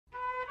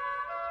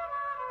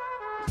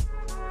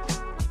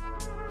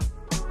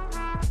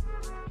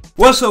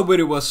What's up with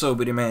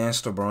it, man?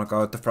 It's the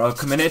Bronco the Frog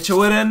coming at you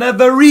with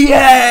another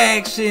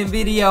reaction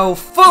video.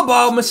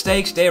 Football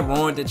mistakes that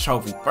ruined the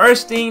trophy.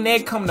 First thing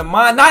that come to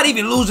mind, not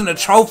even losing the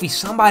trophy,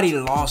 somebody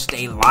lost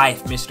their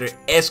life. Mr.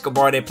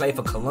 Escobar that played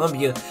for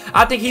Colombia.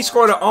 I think he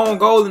scored an own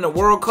goal in the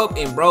World Cup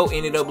and bro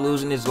ended up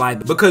losing his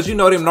life. Because you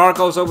know them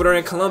narcos over there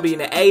in Colombia in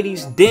the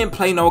 80s didn't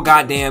play no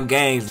goddamn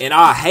games. And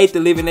I hate to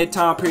live in that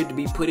time period to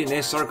be put in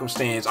that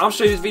circumstance. I'm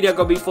sure this video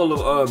gonna be full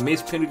of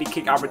missed penalty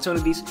kick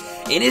opportunities.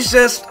 And it's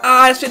just,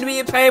 it's gonna be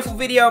a painful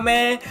video,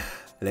 man.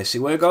 Let's see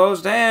where it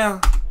goes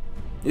down.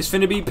 It's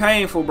finna be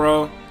painful,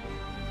 bro.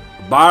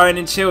 Bayern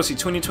and Chelsea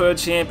 2012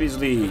 Champions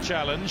League.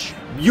 Challenge.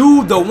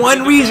 You the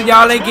one reason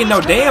y'all ain't getting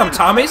no damn,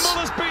 Thomas.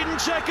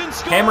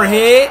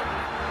 Hammerhead.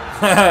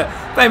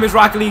 Famous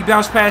Rocket League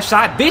bounce pass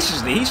shot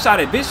viciously. He shot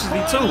it viciously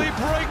too.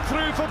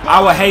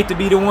 I would hate to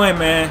be the one,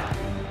 man.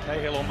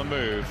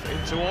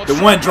 The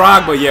one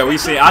Drogba, yeah, we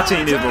see. I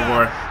seen this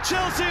before.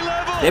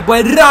 That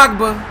boy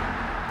Drogba.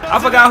 I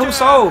forgot who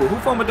sold. Who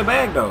fumbled the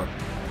bag though?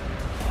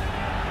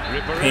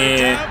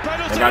 Pen.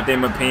 They got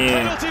them a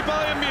pen.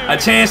 A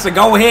chance to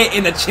go ahead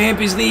in the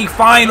Champions League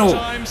final.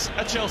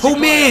 Who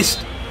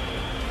missed?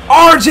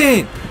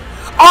 Argent.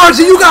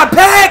 Argent, you got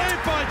packed.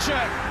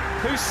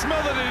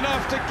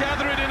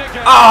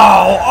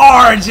 Oh,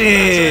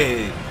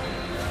 Argent.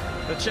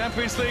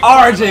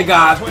 Argent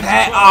got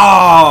packed.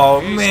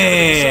 Oh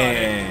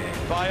man.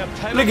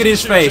 Look at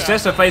his face.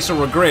 That's the face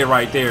of regret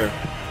right there.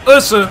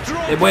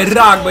 That boy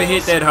Drogba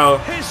hit that hoe.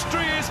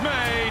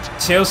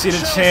 Chelsea the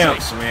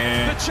champs,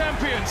 man.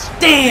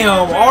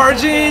 Damn,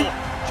 Argent.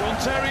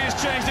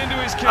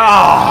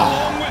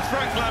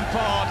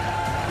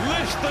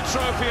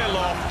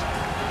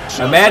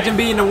 Imagine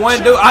being the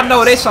one dude. I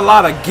know there's a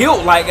lot of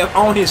guilt like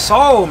on his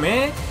soul,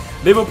 man.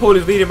 Liverpool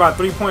is leading by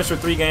 3 points with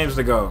 3 games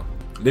to go.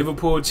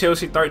 Liverpool,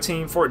 Chelsea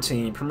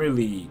 13-14 Premier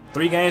League.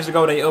 3 games to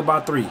go, they up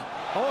by 3.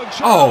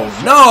 Oh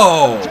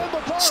no,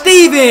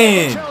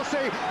 Steven,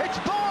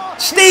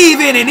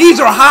 and these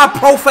are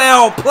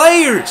high-profile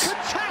players.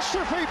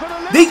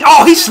 He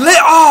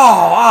slipped.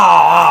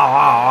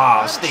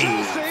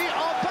 Steve.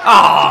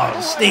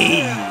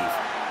 Steve.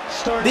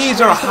 These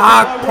are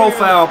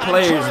high-profile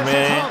players,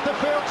 man.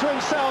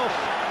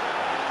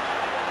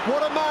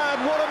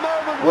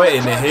 What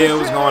in the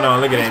hell is going on?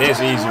 Look at that. That's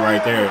easy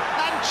right there.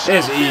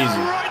 That's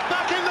easy.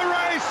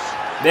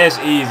 That's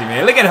easy,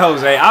 man. Look at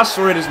Jose. I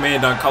swear this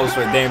man done coached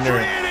for damn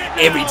near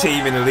every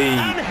team in the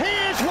league.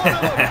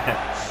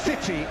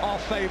 City are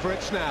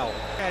favourites now.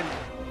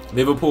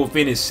 Liverpool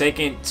finished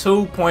second,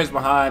 2 points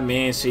behind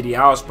Man City.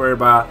 Outspurred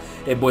by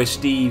that boy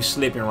Steve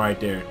slipping right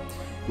there.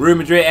 Real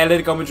Madrid,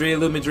 Atletico Madrid,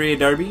 Little Madrid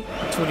Derby,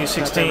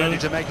 2016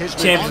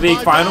 Champions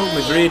League final.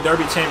 Madrid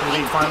Derby Champions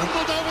League final.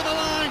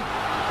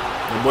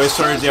 The boy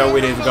Sergio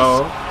with his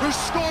goal.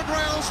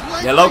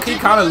 Yeah, low-key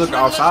kind of looked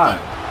offside.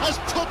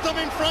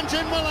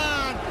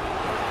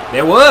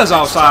 There was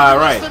offside,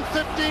 right?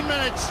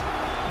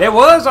 There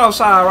was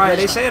offside, right?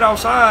 They said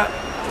offside.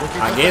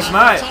 I guess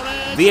not.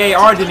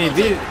 VAR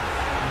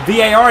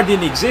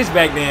didn't exist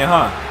back then,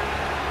 huh?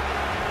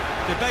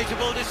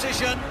 Debatable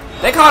decision.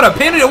 They called a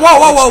penalty.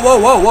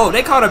 Whoa.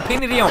 They called a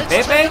penalty on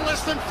Pepe.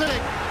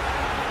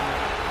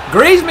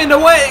 Griezmann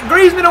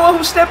the one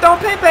who stepped on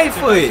Pepe's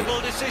foot.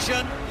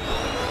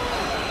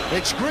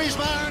 It's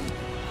Griezmann.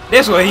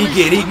 That's what he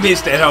get. He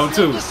missed that hole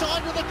too.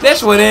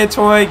 That's what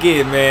Antoine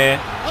get, man.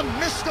 A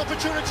missed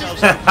opportunity.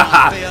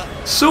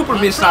 Super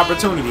missed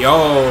opportunity.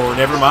 Oh,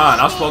 never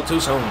mind. I spoke too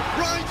soon.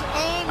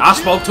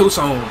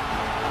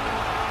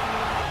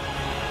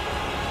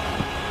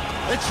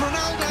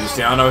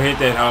 Cristiano hit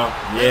that hoe.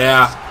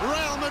 Yeah.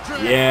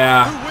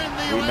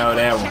 We know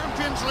that one.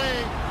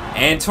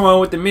 Antoine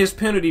with the missed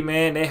penalty,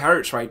 man. That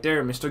hurts right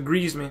there, Mr.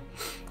 Griezmann.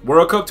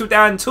 World Cup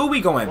 2002, we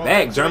going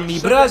back. Germany,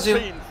 Brazil.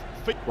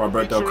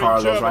 Roberto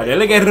Carlos right there.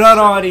 Look at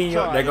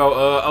Ronaldo. There go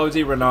OG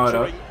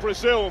Ronaldo.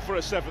 Brazil for a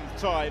 7th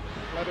time.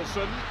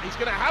 Cleverson, he's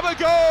going to have a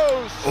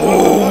go.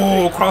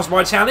 Oh,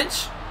 crossbar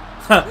challenge.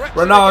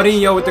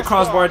 Ronaldinho with the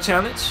crossbar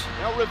challenge.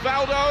 Now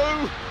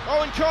Rivaldo.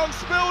 Oh, and Khan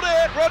spilled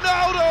it.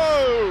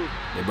 Ronaldo.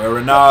 Yeah, but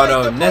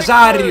Ronaldo.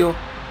 Nazario.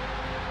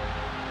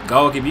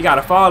 Goalkeeper, you got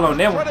to fall on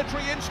that one.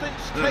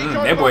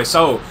 That boy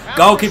so.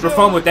 Goalkeeper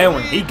fun with that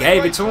one. He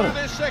gave it to him.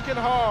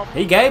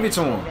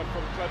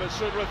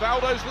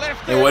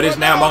 And what is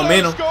now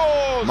momentum?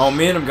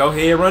 Momentum, go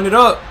ahead, run it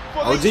up.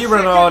 OG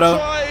Ronaldo,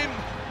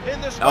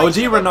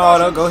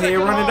 go ahead,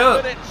 run it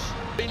up.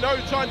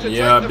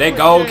 Yeah, that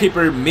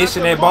goalkeeper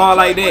missing that ball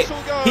like that,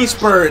 he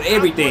spurred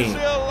everything.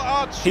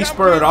 He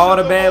spurred all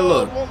the bad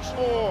luck.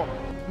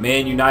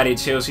 Man United,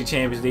 Chelsea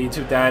Champions League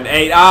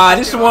 2008.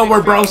 This is the one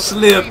where bro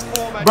slipped.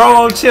 Bro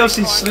on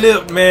Chelsea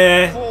slipped,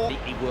 man.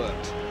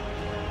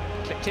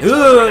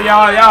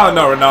 Y'all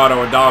know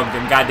Ronaldo a dog with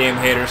them goddamn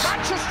headers.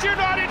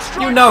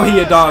 You know he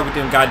a dog with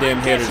them goddamn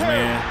headers,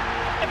 man.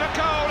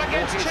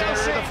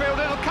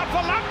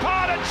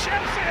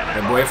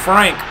 That boy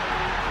Frank.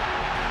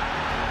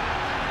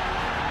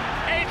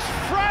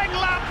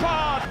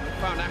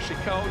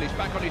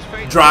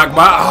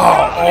 Drogba.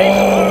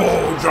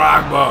 Oh,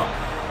 Drogba.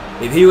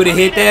 If he would have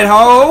hit that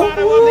hole,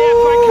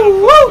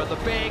 But the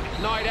big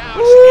night out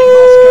in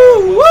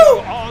Moscow will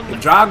go on.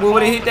 if Drogba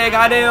would have hit that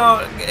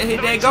goddamn,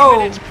 hit that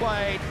goal.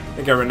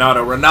 Look at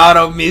Ronaldo.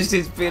 Ronaldo missed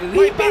his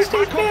penalty. He missed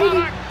his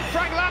penalty.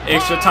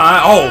 Extra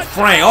time. Oh,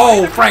 Frank.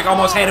 Oh, Frank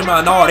almost had him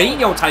a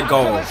Nardinho type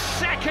goal.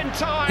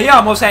 He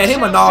almost had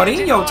him a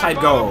Nardinho type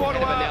goal.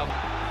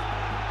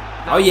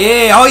 Oh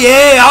yeah. Oh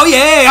yeah. Oh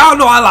yeah. Y'all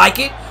know I like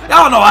it.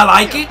 Y'all know I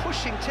like it.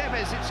 Pushing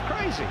Tevez, it's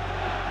crazy.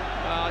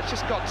 It's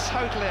just got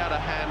totally out of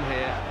hand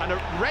here. And a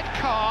red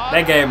card.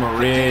 That gave him a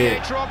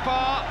red.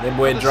 That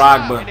boy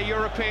Drogba in a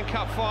European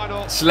Cup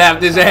final.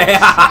 slapped his ass.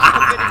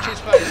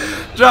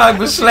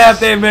 Drogba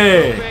slapped that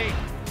man.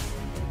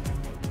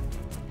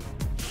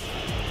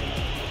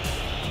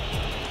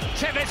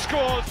 Tevez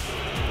scores.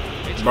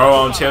 Bro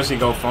on Chelsea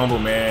go fumble,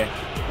 man.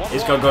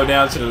 It's gonna go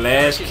down to the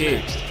last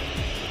kick.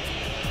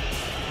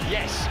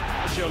 Yes,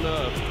 that's your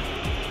nerve.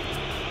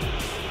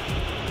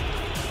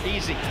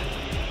 Easy.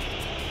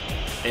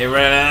 They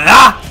ran.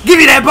 Ah! Give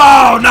me that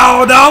ball,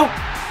 no, no.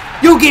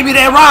 You give me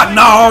that rock,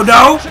 no,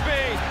 no.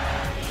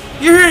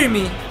 You hearing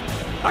me?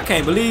 I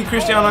can't believe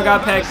Cristiano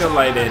got packed up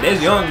like that. That's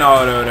young,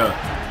 no, no, no.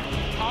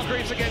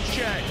 Hargreaves against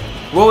Shea.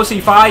 What was he?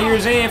 5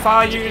 years in?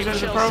 5 years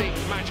as a pro?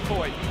 Match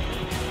point.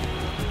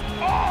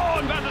 Oh,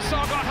 and Van der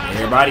Sar got hands.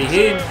 Everybody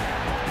hitting.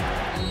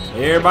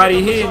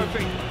 Everybody hitting.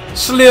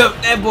 Slip.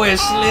 That boy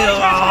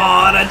slipped.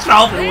 Oh, the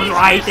trophy was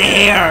right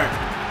there.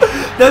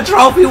 The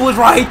trophy was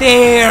right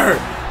there.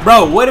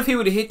 Bro, what if he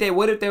would have hit that?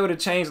 What if they would have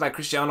changed like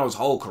Cristiano's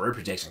whole career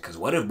projection? Because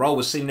what if bro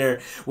was sitting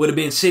there, would have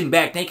been sitting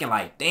back thinking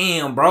like,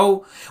 damn,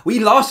 bro, we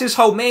lost this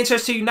whole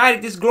Manchester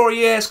United, this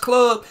glory-ass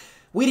club.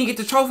 We didn't get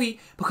the trophy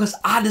because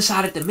I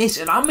decided to miss.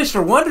 And I'm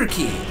Mr. Wonder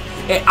Kid.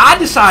 And I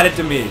decided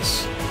to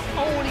miss.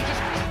 Oh, and he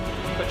just...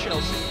 For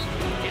Chelsea,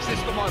 is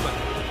this the moment?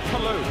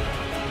 Kalou.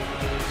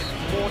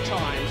 More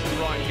times than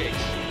Ryan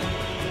Giggs.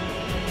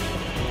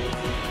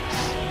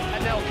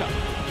 Anelka.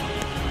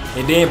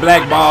 And then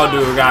Black Ball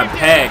dude got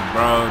packed,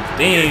 bro.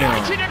 Damn.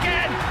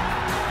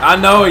 I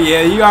know,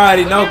 yeah. You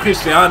already know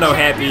Cristiano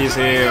happy as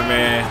hell,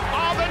 man.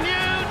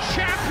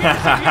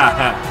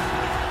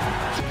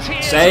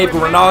 Saved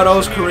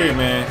Ronaldo's career,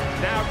 man.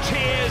 Now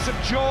tears of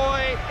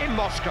joy in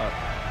Moscow.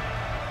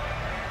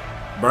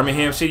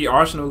 Birmingham City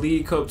Arsenal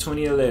League Cup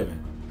 2011.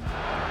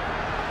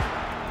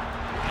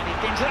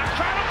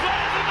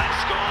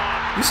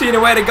 You see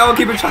the way the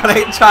goalkeeper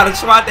try to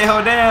swat that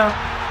hole down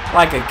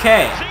like a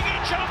cat.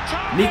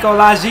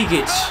 Nikola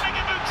Zigic.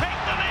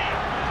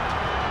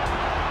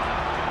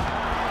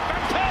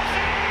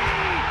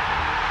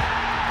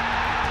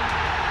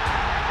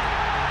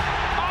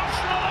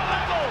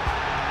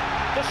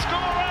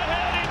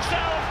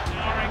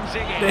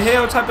 The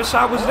hell type of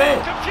shot was that?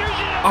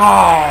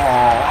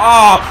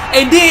 Oh,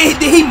 and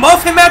did he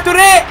muff him after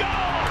that?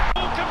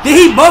 Did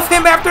he muff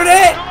him after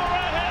that?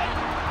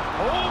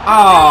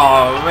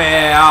 Oh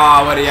man,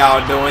 oh, what are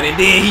y'all doing? And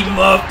then he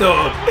muffed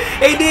him.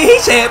 And then he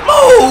said,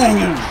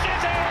 move!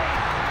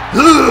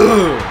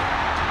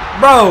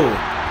 Bro,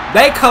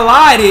 they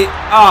collided.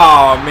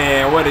 Oh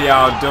man, what are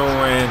y'all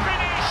doing?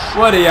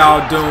 What are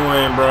y'all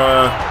doing,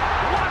 bro?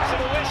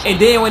 And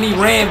then when he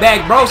ran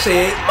back, bro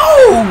said,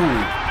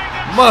 move!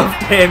 Muff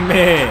that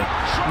man.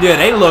 Yeah,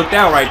 they looked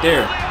out right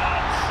there.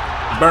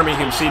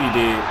 Birmingham City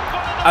did.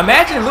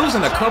 Imagine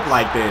losing a cup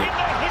like that.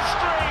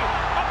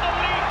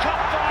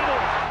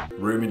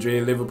 Real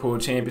Madrid Liverpool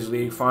Champions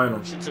League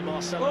final.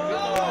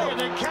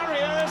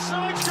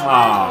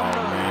 Oh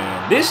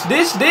man. This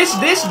 21?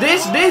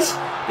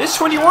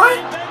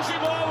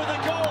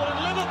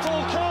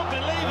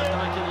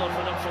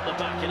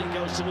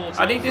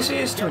 I think this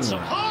is 21.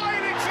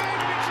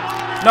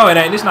 No, it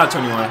ain't. It's not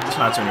 21. It's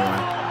not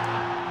 21.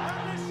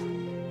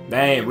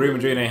 Dang, Real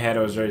Madrid ain't had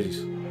those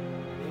jerseys.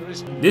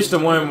 This the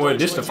one where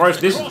this the first.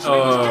 This is 20.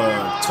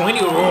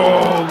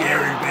 Oh,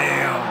 Gareth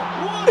Bale.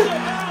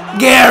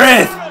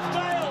 Gareth.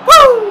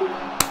 Woo.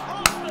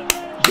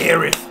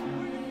 Gareth.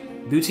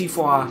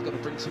 Beautiful. Got to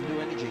bring some new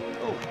energy.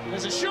 Oh,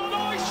 there's a shot.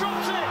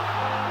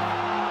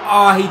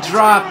 Oh, he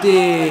drops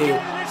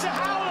it. Oh, he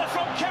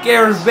dropped it.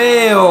 Gareth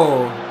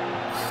Bale.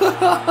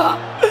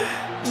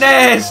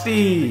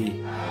 Nasty.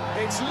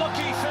 It's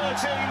lucky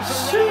 13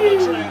 for Real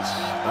Madrid.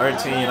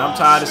 13. I'm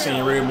tired of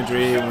seeing Real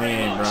Madrid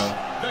win, bro.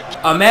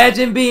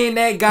 Imagine being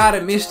that guy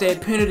to miss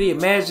that penalty.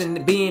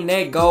 Imagine being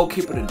that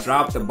goalkeeper to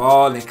drop the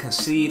ball and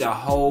concede a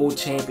whole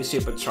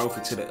championship or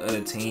trophy to the other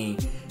team.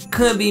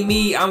 Couldn't be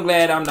me. I'm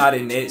glad I'm not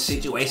in that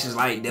situations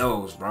like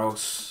those,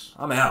 bros.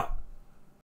 I'm out.